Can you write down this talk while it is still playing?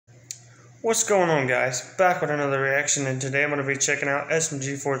What's going on, guys? Back with another reaction, and today I'm going to be checking out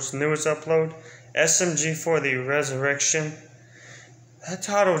SMG4's newest upload, SMG4 The Resurrection. That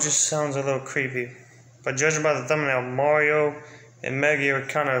title just sounds a little creepy, but judging by the thumbnail, Mario and Maggie are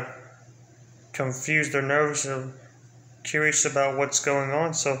kind of confused or nervous or curious about what's going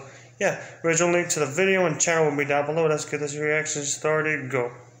on. So yeah, original link to the video and channel will be down below. Let's get this reaction started.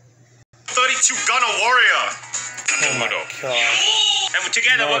 Go. 32 Gunner Warrior. Oh my god. And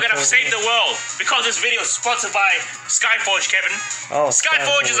together we're gonna save the world, because this video is sponsored by Skyforge, Kevin. Oh,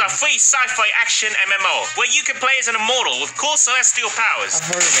 Skyforge is a free sci-fi action MMO where you can play as an immortal with cool celestial powers.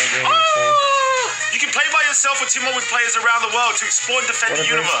 I've heard of that game before. You can play by yourself or team up with players around the world to explore and defend the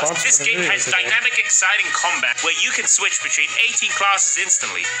universe. This game has dynamic, exciting combat where you can switch between 18 classes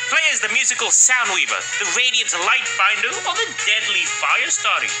instantly. Play as the musical Soundweaver, the Radiant Lightbinder, or the Deadly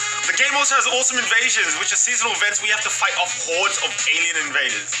Firestarter. The game also has awesome invasions, which are seasonal events where you have to fight off hordes of alien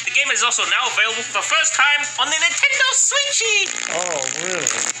invaders. The game is also now available for the first time on the Nintendo Switchy. Oh, really?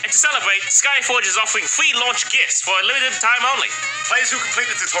 And to celebrate, Skyforge is offering free launch gifts for a limited time only. Players who complete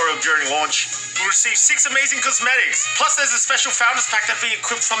the tutorial during launch will receive 6 amazing cosmetics. Plus, there's a special Founders Pack that will be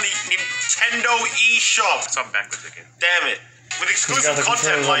equipped from the Nintendo eShop. It's on backwards again. Damn it. With exclusive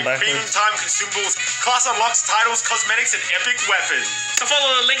content like premium time consumables, class unlocks, titles, cosmetics, and epic weapons. So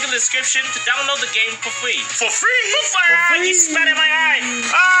follow the link in the description to download the game for free. For free? For free! You spat in my eye!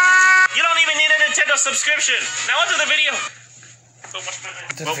 Ah! You don't even need a Nintendo subscription. Now onto the video.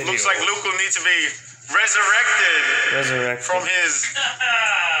 Looks like Luke will need to be resurrected. From his...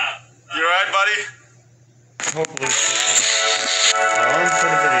 You alright, buddy? Hopefully. On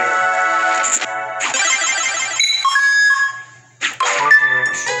for the video.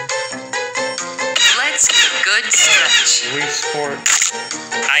 Let's get a good stretch. Wii Sport.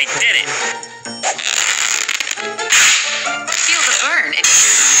 I did it. Feel the burn.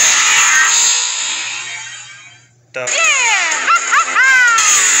 Duh.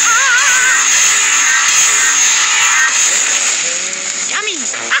 Yummy.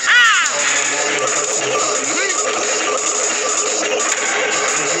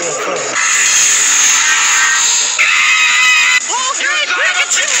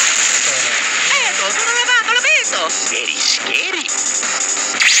 Very scary.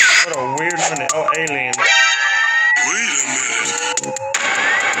 What a weird one. Oh, aliens. Wait a minute.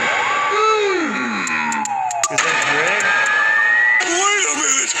 Is that Greg? Wait a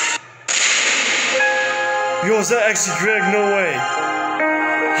minute. Yo, is that actually Greg? No way.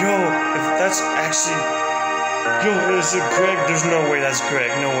 Yo, if that's actually... Yo, is it Greg? There's no way that's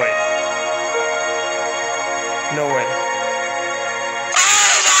Greg. No way. No way. Oh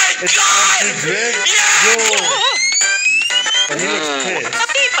my It's God! actually Greg? Yo! But he looks pissed.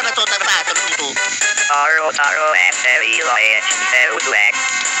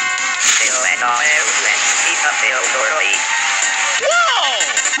 Whoa!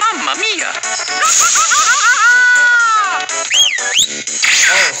 Mamma mia!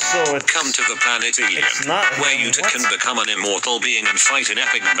 Oh, so it's... Come to the planet Alien, where you can become an immortal being and fight in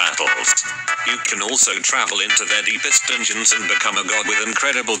epic battles. You can also travel into their deepest dungeons and become a god with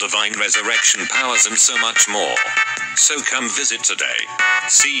incredible divine resurrection powers and so much more. So come visit today.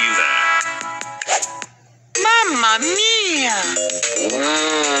 See you there. Mamma mia!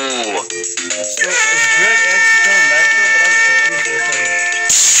 Ooh. So is Greg actually coming back though? But I'm confused with him.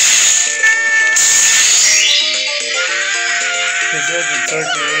 His head's a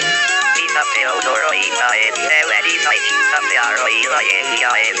turkey.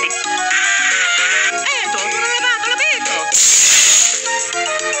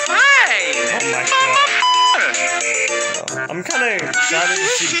 Oh my god. I'm kind of excited to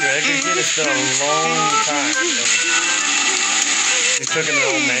see Greg again. It's been a long time. He's cooking the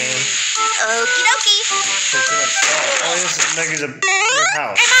old man. Okie dokie. Oh, this is Maggie's a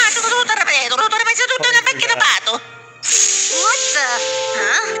house. What the?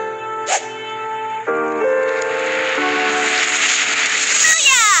 Huh?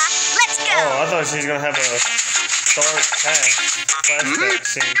 Booyah! Let's go! Oh, I thought she was gonna have a flashback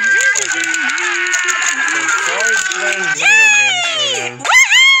scene. Sorry playing video games for them.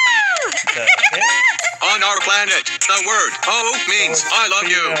 On our planet, the word ho means I love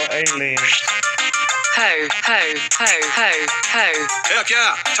you. Aliens. Ho, ho, ho, ho, ho. Heck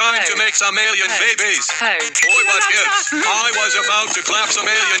yeah, time to make some alien babies. Ho. Boy, what gives? I was about to clap some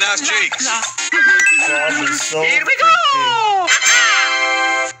alien ass cheeks. God, it's so Here we freaky. go!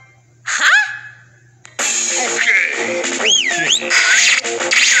 Huh? Okay. Okay.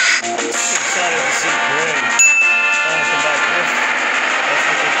 I'm excited to see Greg. Trying to come back if that's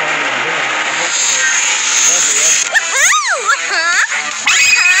what they're planning on doing. I hope so. That'd be epic. Woohoo!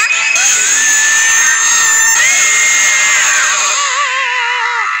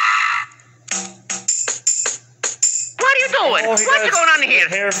 the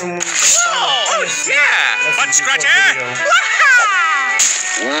hair from the Oh, yeah! Butt scratcher!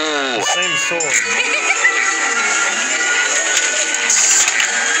 The same sword.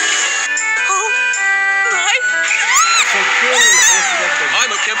 So clearly,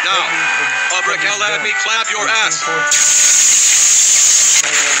 I'm a pimp now. Abrakel, let me clap your ass.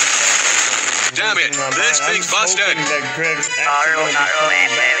 Damn it, this thing's busted. That Greg's actually going to be coming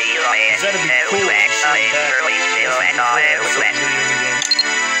back. That'd be cool.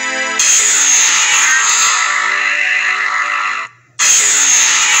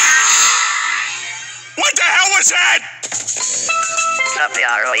 What the hell was that?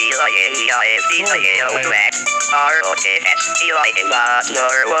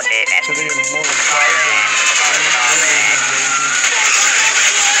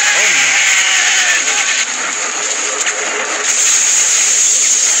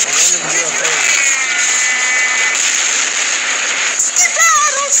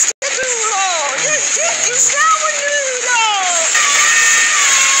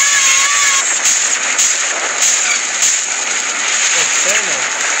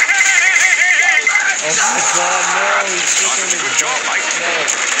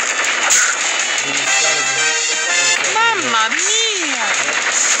 Mamma mia!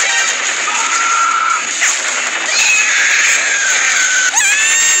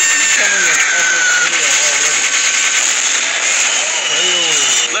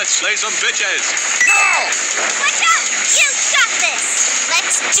 Let's slay some bitches. Watch out! You got this!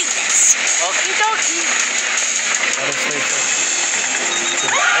 Let's do this! Okie dokie.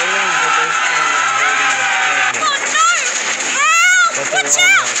 Oh no! Help! Watch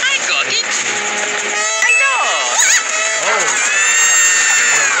out! I got it. Hello.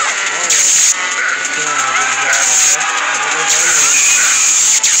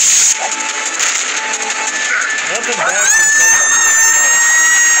 Nothing bad can come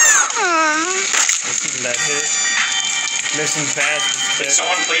from that hit. Missing passes.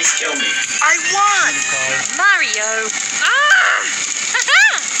 Someone please kill me. I won. Mario. Ah!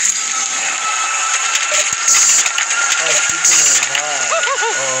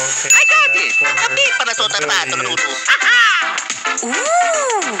 I got it. Tapi para to tarato nudo.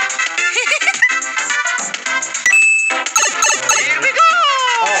 Ooh. Here we go.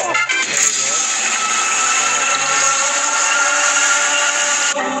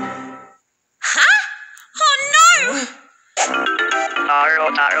 Huh? Oh no!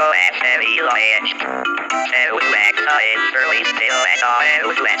 Taro FME Lions. So excited for we still at our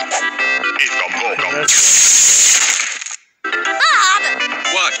west. Bob!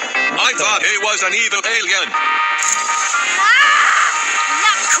 What? I thought he was an evil alien.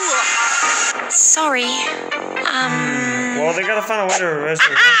 Not cool. Sorry. Well, they gotta find a way to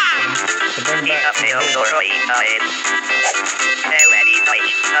resurrect him to bring back to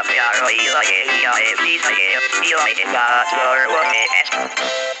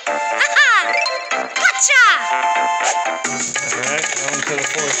Gotcha! Alright, on to the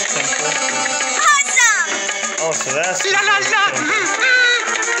forest temple. Awesome! Oh, so that's the La la forest la. temple.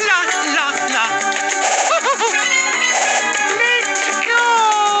 La la la. Let's go.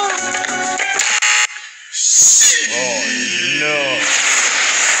 Oh no.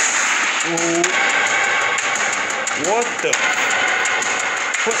 Ooh. What the?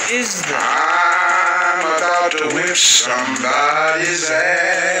 What is that? I'm about to whip somebody's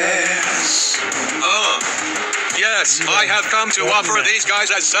ass. Yes, I have come to offer these guys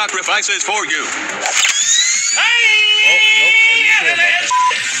as sacrifices for you. Oh, nope. Are you sure about that?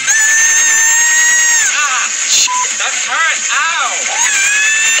 That hurt! Ow!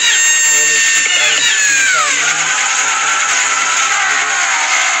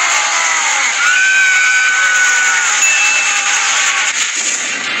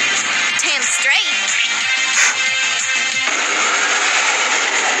 Damn straight.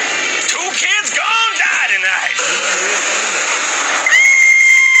 Two kids gone die tonight!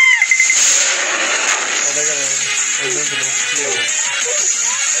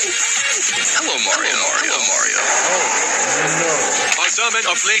 Hello, Mario. I summon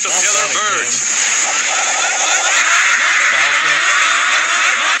a fleet of killer birds.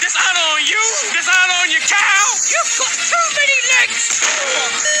 Dishonor on you! Dishonor on your cow! You've got too many legs.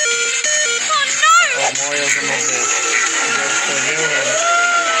 Oh no! Oh, Mario's almost dead. He goes to a new one.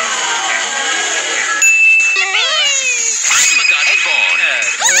 I'm a god born.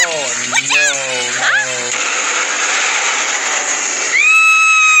 Oh, no.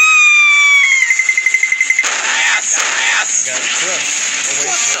 Got crushed. Oh, wait,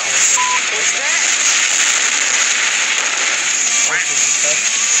 What the fuck was that?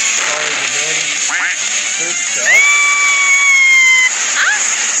 Sorry, the building. Good stuff. Huh?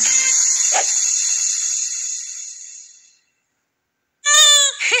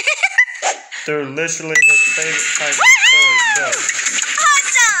 They're literally her favorite type of toy, ducks.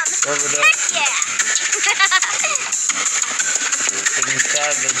 Awesome! Rubber Heck ducks. yeah! Get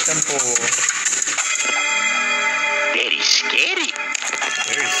inside the temple. Very scary.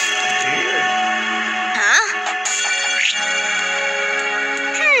 Very scary. Huh?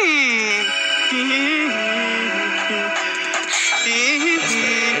 That's the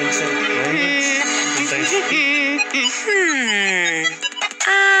ancient language that they speak.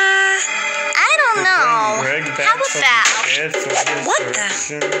 I don't know. Greg back How from the about... dead for What the?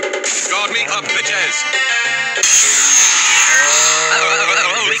 resurrection. Guard me up, bitches!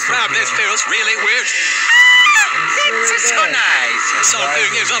 Holy crap, this feels really weird. This is so nice.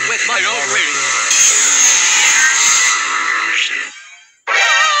 Something is up with my old lady.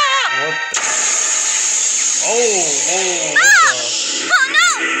 What the? Oh, what the? Oh no!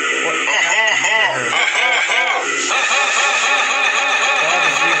 What happened to her?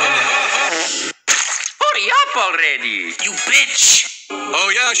 Hurry up already, you bitch! Oh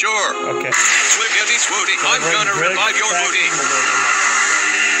yeah, sure. Okay. Swiggity swooty, I'm gonna Greg revive your back booty. in the building.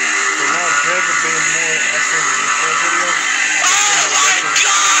 So now Greg will be in more SMG4 videos.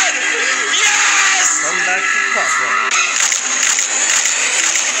 God! Yes! Come back to Papa.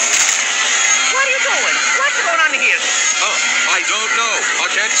 What are you doing? What's going on here? Oh, I don't know. I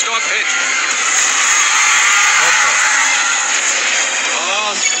can't stop it. What the?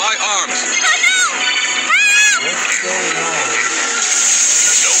 My arms. Oh no! Help! What's going on?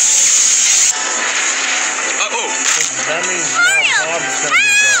 Nope. Uh-oh. So that means now Bob's gonna be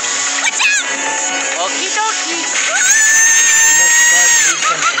gone. Watch out! Okie dokie. Let's try to do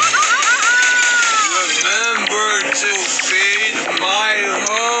something. Remember to feed my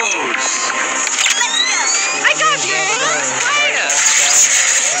hose. Let's go! I got you. Fire.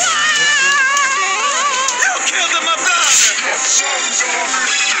 You killed my brother.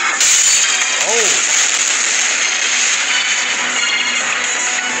 Oh.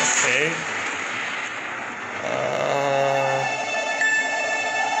 Okay.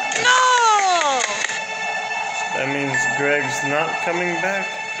 No! That means Greg's not coming back.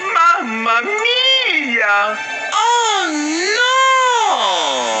 Mamma mia! Oh no!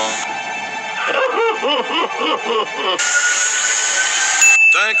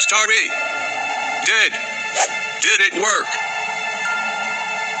 Thanks, Tarby. Did it work?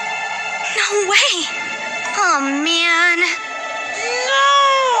 No way! Oh man!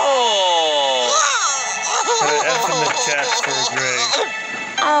 Put an F in the chat for Greg.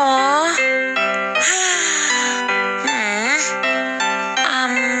 Aww.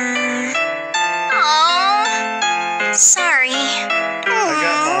 Aww. Sorry. I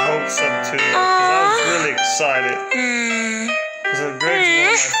got my hopes up too, because I was really excited. Because Greg's one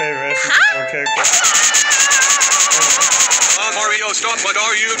of my favorite SMG4 characters. Mario, stop. What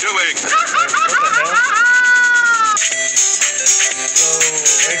are you doing? What the hell? So,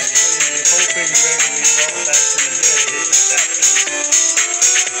 basically, hoping Greg will be brought back from the dead didn't happen.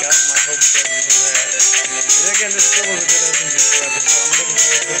 Got my hopes up for that. And again, this still was a good SMG4 episode. I'm looking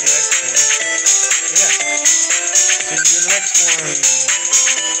forward to the next one. Yeah. See you in the next one.